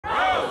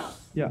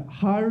Yeah,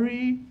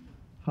 Harry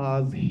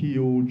has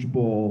huge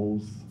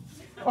balls.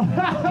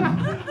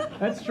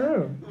 That's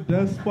true.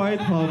 Despite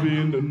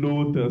having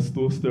no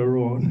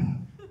testosterone.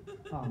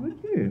 Oh,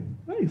 Okay,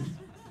 nice.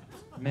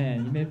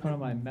 man, you made fun of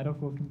my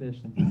medical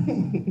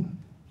condition.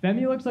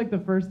 Femi looks like the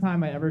first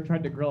time I ever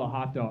tried to grill a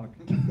hot dog.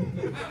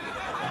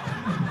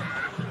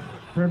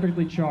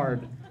 Perfectly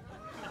charred.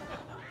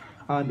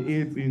 And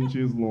 8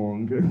 inches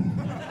long.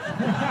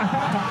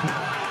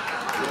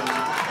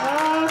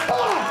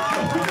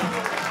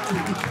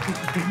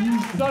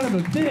 You son of a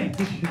bitch!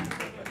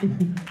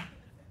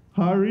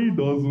 Harry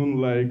doesn't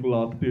like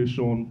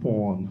lactation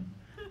porn.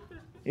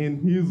 In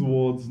his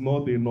words,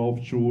 not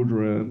enough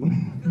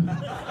children.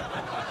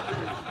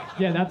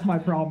 Yeah, that's my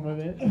problem with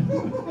it.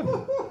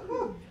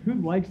 Who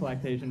likes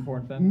lactation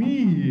porn, Femi?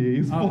 Me,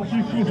 it's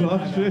fucking cool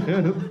as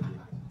shit.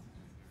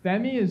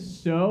 Femi is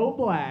so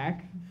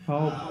black.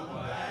 How?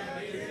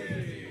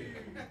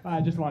 I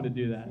just wanted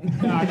to do that.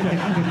 No, I'm kidding.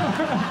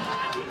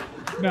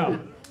 No.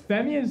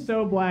 Femi is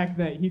so black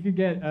that he could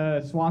get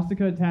a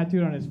swastika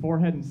tattooed on his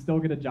forehead and still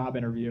get a job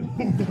interview.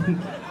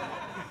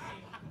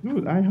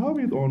 Dude, I have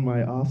it on my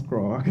ass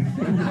crack.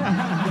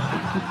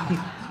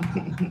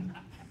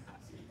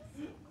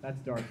 That's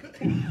dark.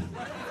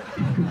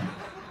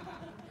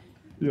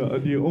 Yeah,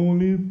 the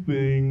only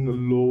thing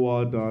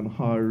lower than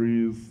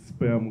Harry's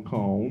sperm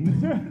count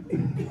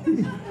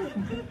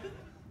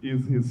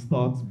is his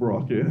stats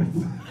bracket.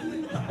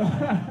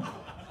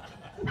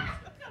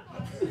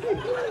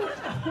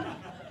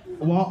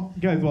 Well,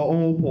 guys, we're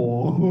all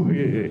poor.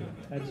 Okay.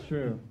 That's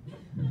true.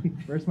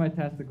 First my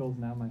testicles,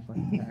 now my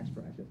fucking tax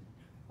bracket.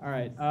 All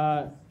right,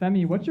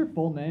 Femi, what's your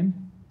full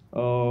name?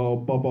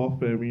 Baba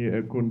Femi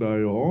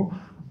Ekundayo,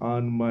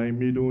 and my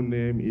middle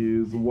name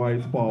is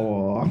White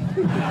Power.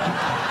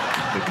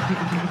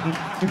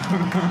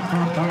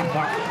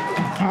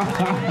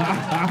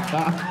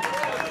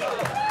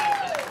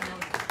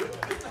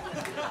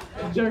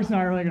 The joke's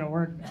not really gonna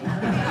work.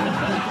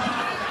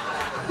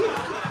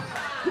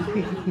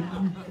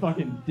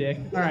 Fucking dick.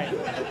 All right,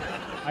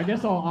 I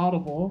guess I'll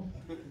audible.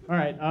 All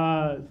right,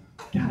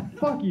 God,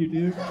 fuck you,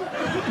 dude.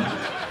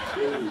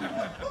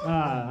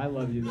 I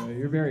love you though.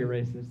 You're very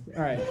racist.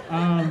 All right.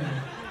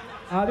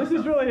 This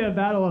is really a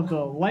battle of the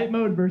light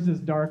mode versus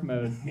dark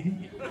mode.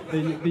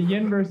 The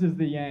yin versus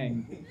the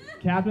yang.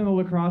 Captain of the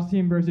lacrosse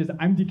team versus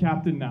I'm the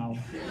captain now.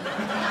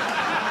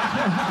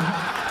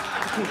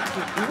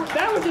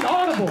 That was an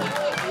audible.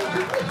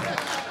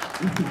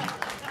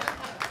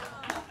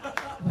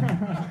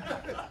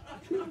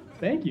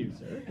 Thank you,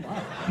 sir.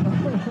 Wow.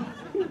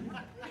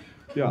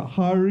 Yeah,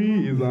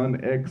 Harry is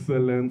an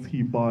excellent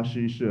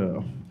hibachi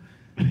chef.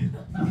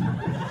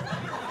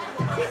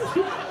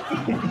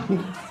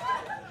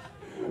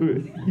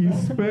 He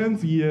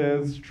spent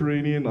years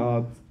training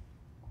at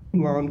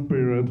Planned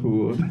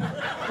Parenthood.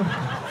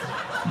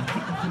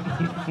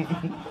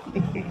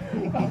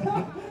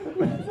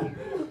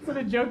 So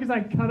the joke is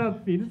I cut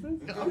up fetuses?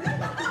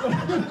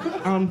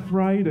 And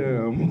fry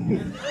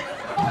them.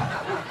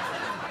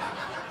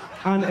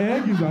 An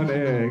egg is an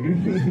egg.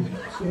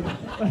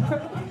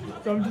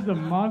 So I'm just a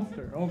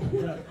monster. Oh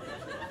my god.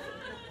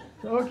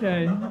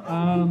 Okay.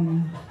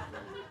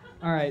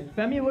 All right.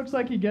 Femi looks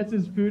like he gets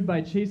his food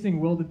by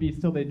chasing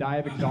wildebeest till they die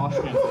of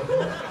exhaustion.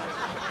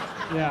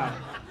 Yeah.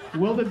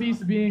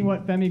 Wildebeest being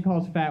what Femi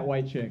calls fat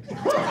white chicks.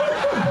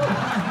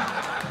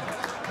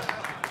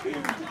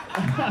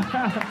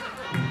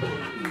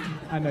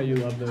 I know you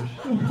love those.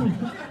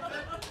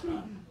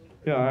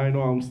 Yeah, I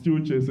know, I'm still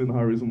chasing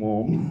Harry's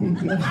mom.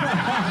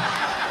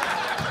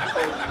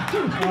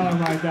 Oh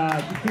my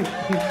god.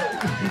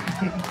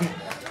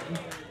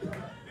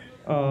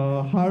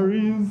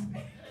 Harry's...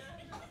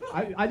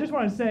 I just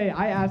want to say,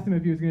 I asked him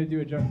if he was going to do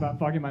a joke about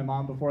fucking my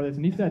mom before this,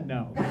 and he said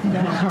no.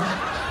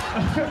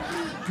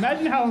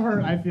 Imagine how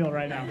hurt I feel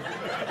right now.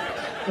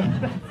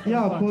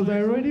 Yeah, because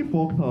I already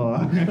fucked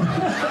her.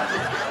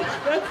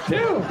 That's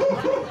two!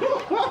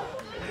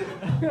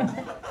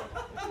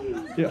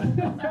 Yeah.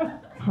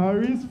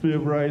 Harry's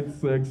favorite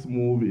sex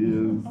move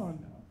is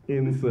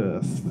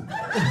incest.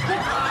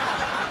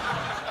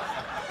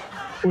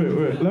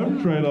 Wait, let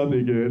me try that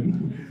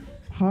again.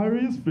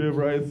 Harry's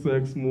favorite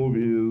sex move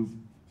is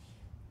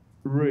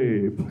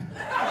rape.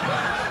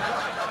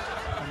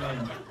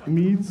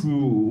 Me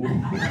too.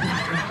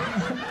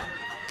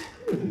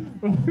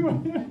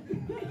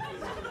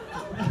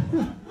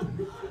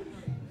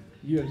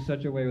 You have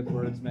such a way with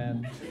words,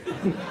 man.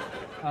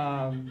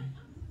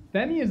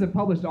 Femi is a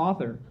published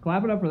author.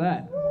 Clap it up for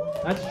that.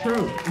 That's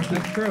true.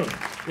 That's true.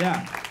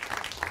 Yeah.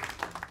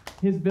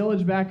 His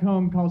village back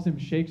home calls him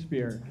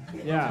Shakespeare.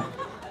 Yeah.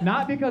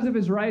 Not because of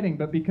his writing,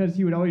 but because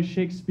he would always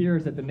shake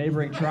spears at the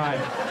neighboring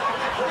tribe.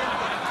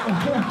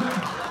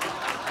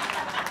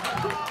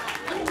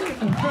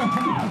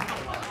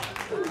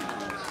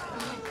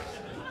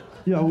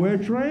 Yeah, we're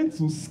trying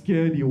to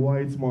scare the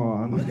white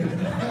man.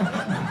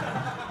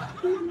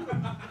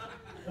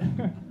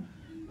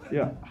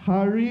 Yeah,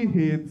 Harry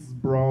hates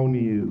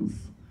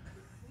brownies.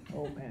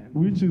 Oh man.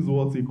 Which is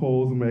what he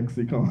calls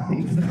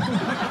Mexicans.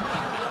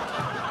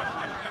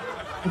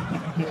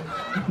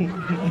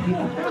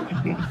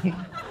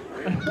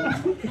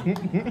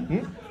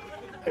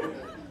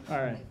 All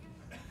right.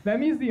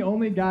 Femi's the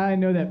only guy I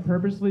know that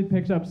purposely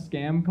picks up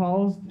scam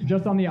calls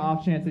just on the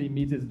off chance that he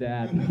meets his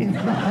dad.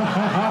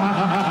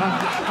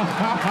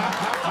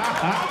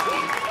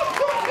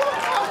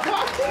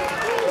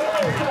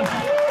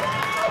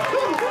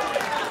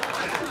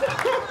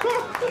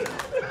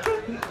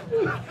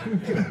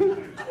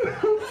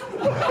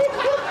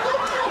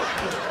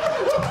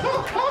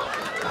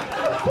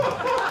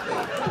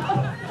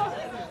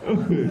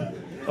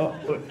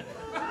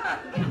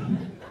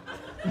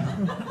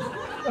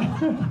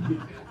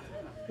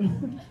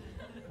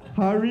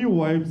 Harry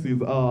wipes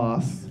his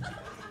ass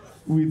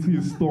with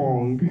his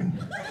tongue.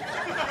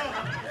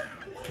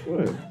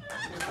 What?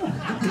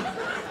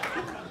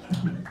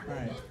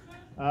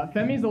 Alright.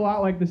 Femi's a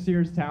lot like the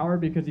Sears Tower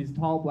because he's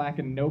tall, black,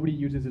 and nobody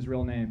uses his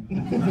real name.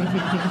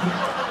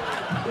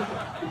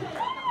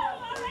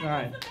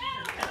 Alright.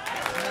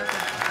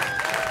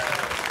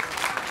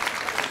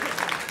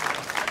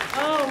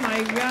 Oh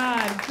my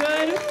God,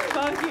 good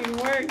fucking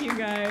work, you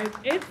guys.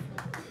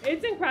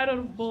 It's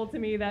incredible to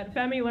me that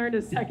Femi learned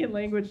a second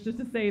language just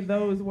to say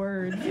those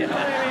words. You know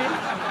what I mean?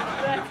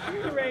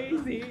 That's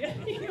crazy.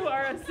 You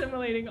are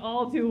assimilating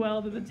all too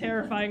well to the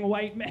terrifying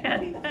white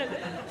man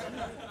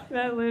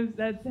that lives.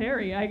 That's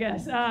Harry, I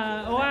guess.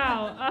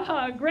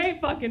 Wow.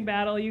 Great fucking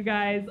battle, you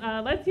guys.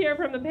 Let's hear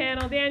from the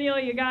panel. Daniel,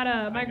 you got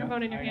a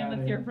microphone in your hand.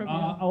 Let's hear from you.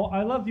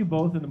 I loved you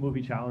both in the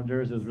movie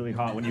Challengers. It was really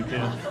hot when you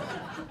kissed.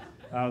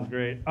 That was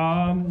great.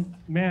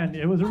 Man,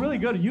 it was a really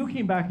good. You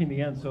came back in the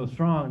end so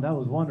strong. That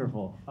was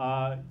wonderful.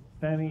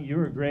 Femi, you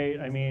were great.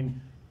 I mean,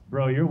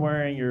 bro, you're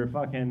wearing your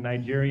fucking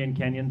Nigerian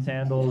Kenyan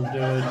sandals,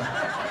 dude.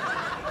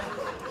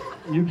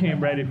 You came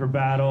ready for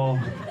battle.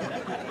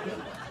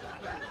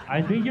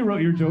 I think you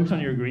wrote your jokes on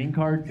your green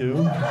card too.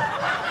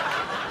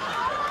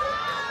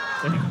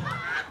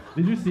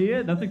 Did you see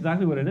it? That's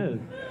exactly what it is.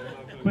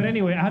 But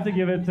anyway, I have to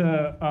give it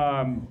to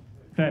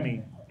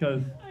Femi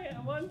because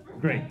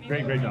great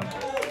job.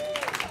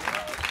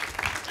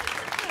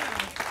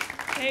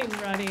 Hey,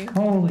 Ruddy.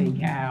 Holy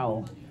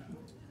cow.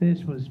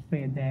 This was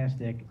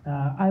fantastic.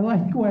 I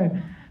like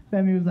when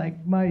Femi was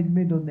like, my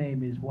middle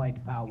name is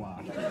White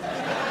Power.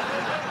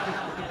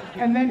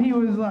 And then he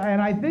was like,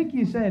 and I think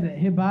you said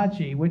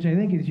Hibachi, which I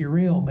think is your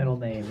real middle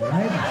name,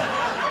 right?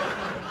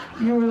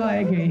 You were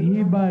like,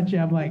 Hibachi.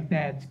 I'm like,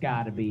 that's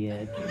gotta be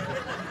it.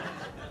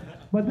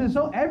 But this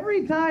whole,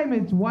 every time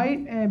it's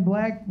white and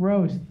black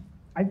roast,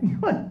 I feel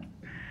like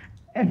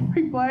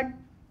every black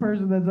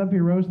person that's up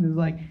here roasting is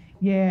like,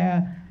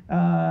 yeah,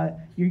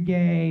 you're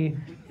gay.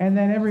 And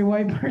then every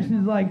white person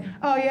is like,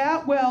 oh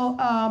yeah, well,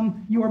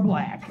 you're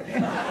black.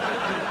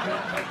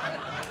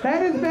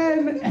 That has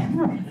been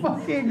every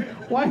fucking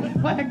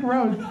white black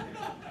roast.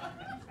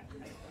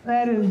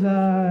 That is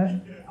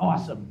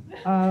awesome.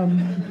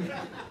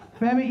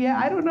 Femi, yeah,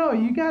 I don't know.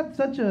 You got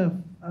such a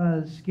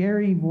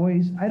scary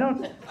voice.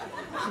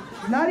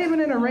 Not even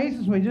in a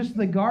racist way, just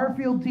the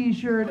Garfield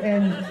t-shirt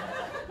and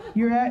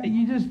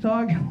you just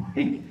talk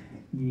like,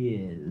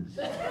 yes.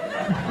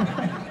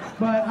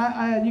 But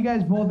you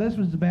guys both, this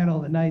was the battle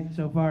of the night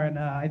so far,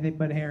 and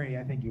but Harry,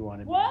 I think you won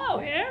it. Whoa,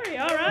 Harry,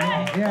 all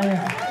right.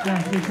 Yeah,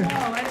 for sure.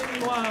 Oh, I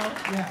didn't, wow.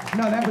 Yeah,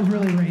 no, that was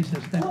really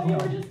racist. Well, we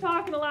were just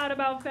talking a lot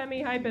about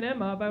Femi hyping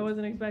him up. I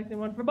wasn't expecting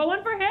one for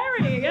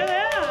Harry.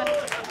 Yeah.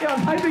 Yeah,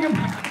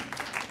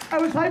 I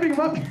was hyping him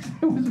up because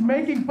it was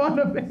making fun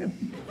of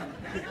him.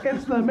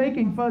 It's the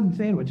making fun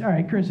sandwich. All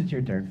right, Chris, it's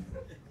your turn.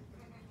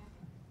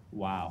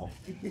 Wow.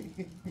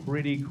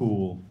 Pretty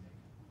cool.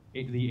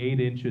 The 8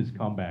 inches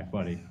comeback,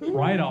 buddy.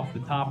 Right off the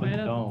top of the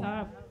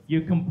dome.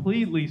 You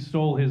completely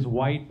stole his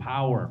white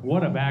power.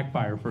 What a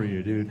backfire for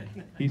you, dude.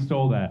 He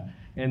stole that.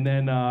 And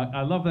then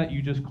I love that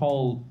you just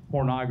call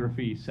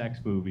pornography sex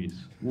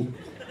movies.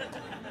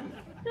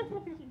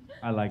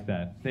 I like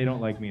that. They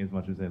don't like me as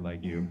much as they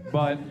like you.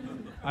 But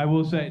I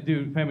will say,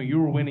 dude, Femi, you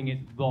were winning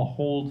it the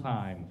whole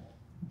time.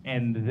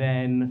 And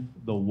then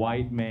the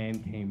white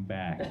man came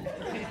back.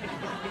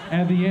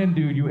 At the end,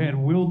 dude, you had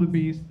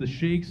Wildebeest, the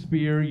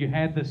Shakespeare, you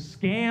had the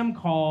scam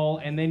call,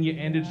 and then you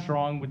ended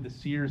strong with the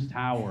Sears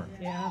Tower.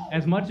 Yeah.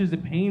 As much as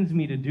it pains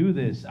me to do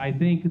this, I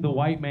think the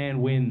white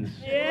man wins.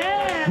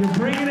 Yeah. You're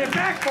bringing it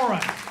back for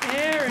us.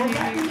 Harry. We're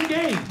back in the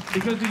game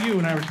because of you,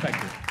 and I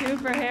respect it. 2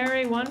 for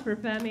Harry, 1 for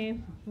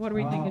Femi. What are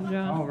we thinking,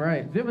 John? All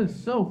right. It was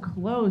so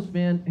close,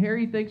 man.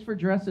 Harry, thanks for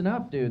dressing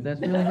up, dude.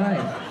 That's really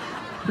nice.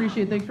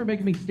 Appreciate it. Thanks for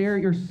making me stare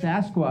at your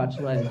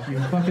Sasquatch lens, you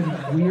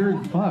fucking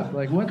weird fuck.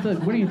 Like, what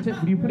are you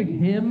putting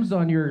hymns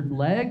on your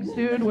legs,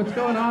 dude? What's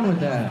going on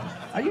with that?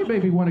 You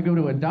made me want to go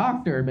to a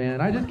doctor,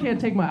 man. I just can't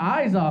take my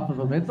eyes off of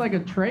him. It's like a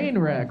train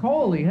wreck.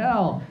 Holy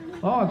hell.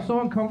 Oh, I'm so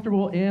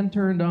uncomfortable and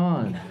turned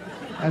on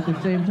at the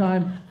same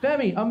time.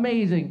 Femi,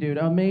 amazing, dude,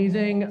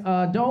 amazing.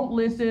 Don't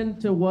listen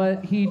to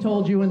what he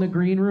told you in the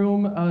green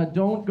room.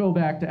 Don't go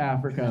back to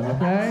Africa,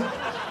 okay?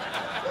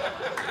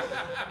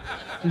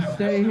 Just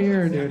stay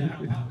here, dude.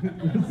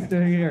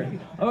 Stay here.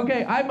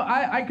 Okay,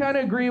 I kind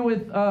of agree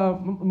with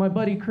my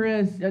buddy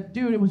Chris.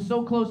 Dude, it was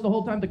so close the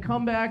whole time. The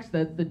comebacks,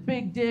 the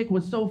big dick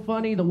was so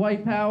funny. The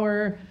white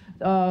power.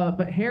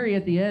 But Harry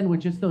at the end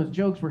with just those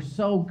jokes were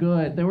so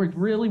good. They were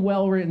really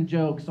well-written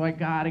jokes, so I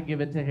gotta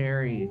give it to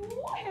Harry.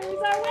 Harry's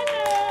our winner!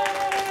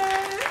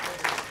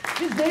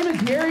 His name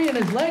is Harry and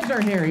his legs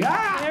are hairy.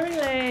 Ah! Harry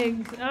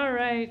legs. All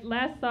right,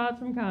 last thoughts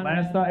from Connor.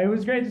 Last thought. It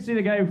was great to see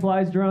the guy who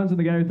flies drones and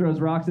the guy who throws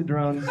rocks at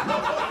drones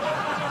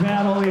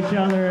battle each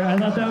other. I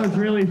thought that was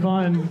really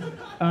fun.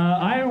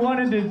 I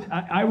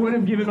would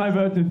have given my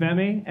vote to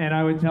Femi, and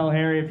I would tell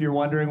Harry, if you're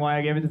wondering why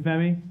I gave it to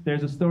Femi,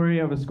 there's a story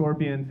of a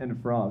scorpion and a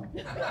frog.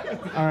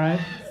 All right?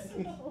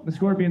 The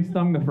scorpion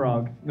stung the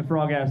frog. The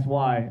frog asked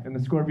why, and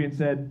the scorpion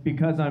said,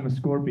 because I'm a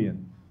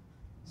scorpion.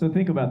 So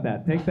think about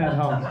that. Take that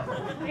home.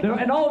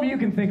 And all of you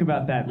can think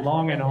about that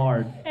long and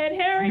hard. And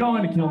Harry is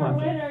Going to kill our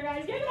myself. winner,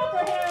 guys. Give it up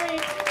for Harry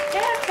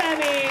and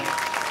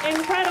Femi.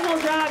 Incredible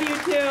job, you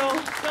two.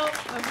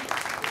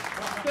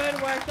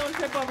 Good work. Don't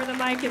trip over the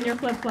mic in your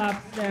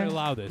flip-flops there.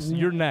 Allow this.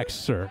 You're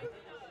next, sir.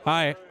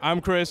 Hi, I'm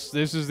Chris.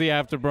 This is the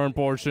afterburn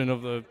portion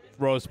of the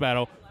roast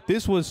battle.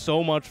 This was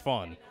so much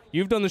fun.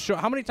 You've done the show.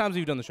 How many times have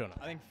you done the show now?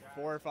 I think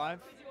 4 or 5.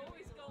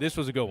 This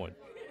was a good one.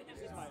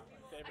 This is my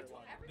favorite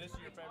one. This is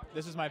your favorite?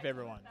 This is my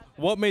favorite one.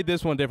 What made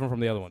this one different from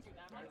the other one?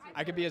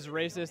 I could be as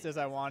racist as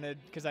I wanted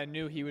because I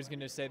knew he was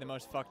going to say the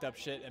most fucked up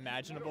shit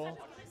imaginable.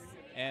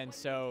 And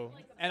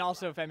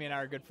also Femi and I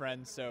are good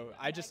friends, so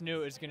I just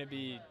knew it was going to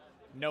be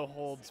no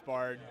holds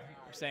barred,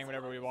 saying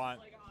whatever we want.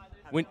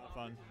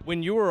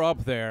 When you were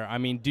up there, I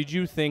mean, did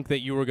you think that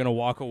you were going to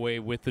walk away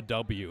with the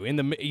W? In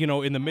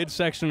the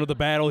midsection of the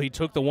battle, he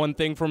took the one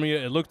thing from you.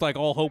 It looked like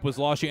all hope was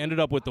lost. You ended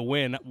up with the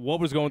win.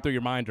 What was going through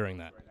your mind during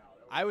that?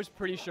 I was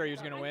pretty sure he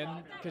was going to win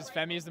because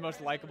Femi is the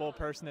most likable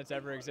person that's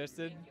ever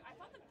existed.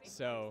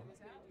 So,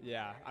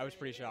 yeah, I was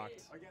pretty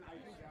shocked.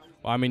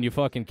 Well, I mean, you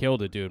fucking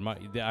killed it, dude.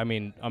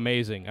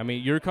 Amazing. I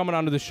mean, you're coming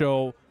onto the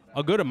show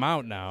a good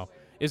amount now.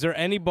 Is there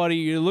anybody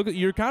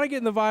you're kind of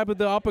getting the vibe of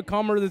the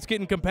up-and-comer that's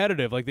getting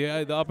competitive, like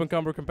the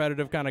up-and-comer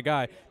competitive kind of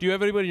guy? Do you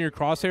have anybody in your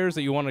crosshairs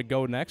that you want to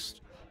go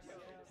next?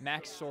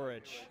 Max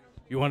Sorich.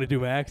 You want to do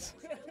Max?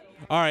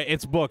 All right,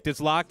 it's booked,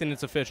 it's locked, and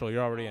it's official.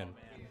 You're already in.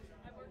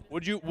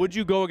 Would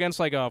you go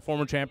against like a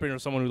former champion or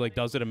someone who like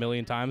does it a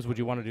million times? Would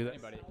you want to do that?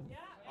 Anybody.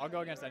 I'll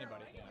go against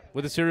anybody.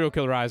 With the serial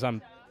killer eyes,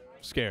 I'm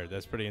scared.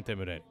 That's pretty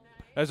intimidating.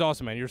 That's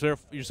awesome, man.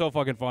 You're so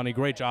fucking funny.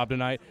 Great job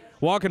tonight.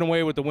 Walking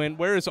away with the win.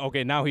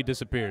 Okay, now he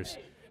disappears.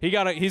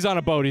 He's on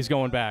a boat. He's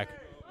going back.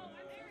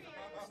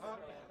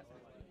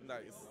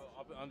 Nice.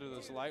 Up under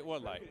this light?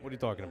 What light? What are you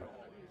talking about?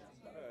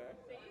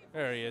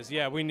 There he is.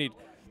 Yeah, we need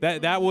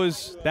that. That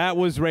was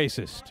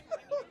racist.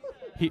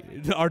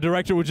 Our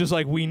director was just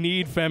like, we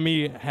need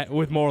Femi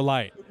with more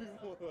light,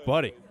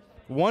 buddy.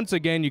 Once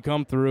again, you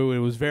come through. It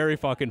was very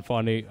fucking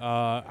funny.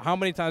 How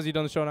many times have you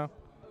done the show now?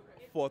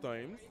 4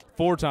 times.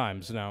 4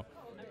 times now.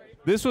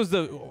 This was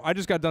I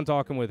just got done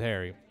talking with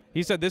Harry.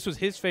 He said this was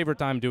his favorite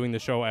time doing the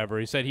show ever.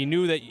 He said he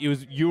knew that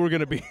you were going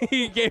to be.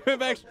 He gave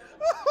him extra.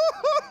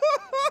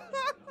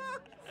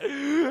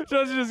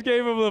 Just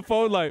gave him the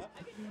phone light.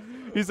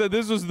 He said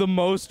this was the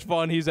most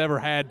fun he's ever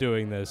had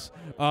doing this.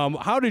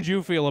 How did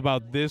you feel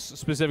about this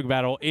specific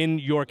battle in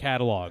your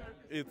catalog?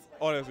 It's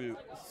honestly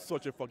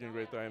such a fucking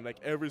great time. Like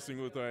every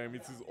single time,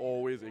 it is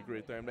always a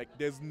great time. Like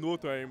there's no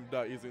time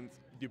that isn't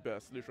the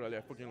best. Literally,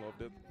 I fucking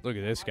loved it. Look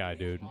at this guy,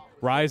 dude.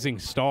 Rising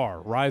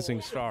star.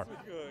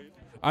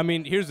 I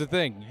mean, here's the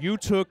thing. You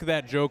took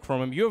that joke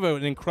from him. You have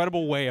an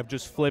incredible way of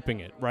just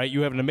flipping it, right?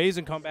 You have an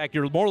amazing comeback.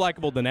 You're more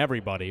likable than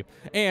everybody,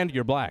 and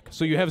you're black.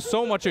 So you have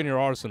so much in your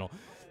arsenal.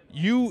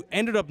 You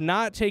ended up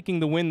not taking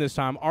the win this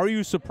time. Are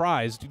you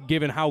surprised,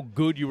 given how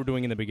good you were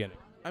doing in the beginning?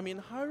 I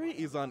mean, Harry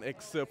is an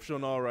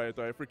exceptional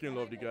writer. I freaking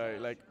love the guy.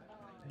 Like,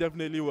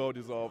 definitely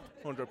well-deserved,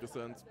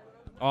 100%.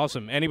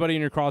 Awesome. Anybody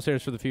in your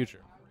crosshairs for the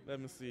future?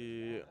 Let me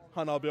see.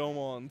 Hannah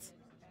Belmont.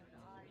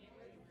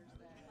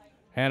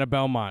 Hannah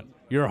Belmont,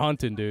 you're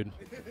hunting, dude.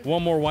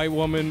 One more white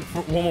woman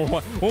for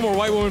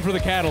the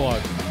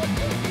catalog.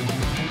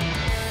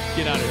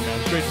 Get out of here, man.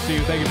 It's great to see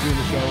you. Thank you for doing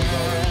the show as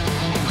always.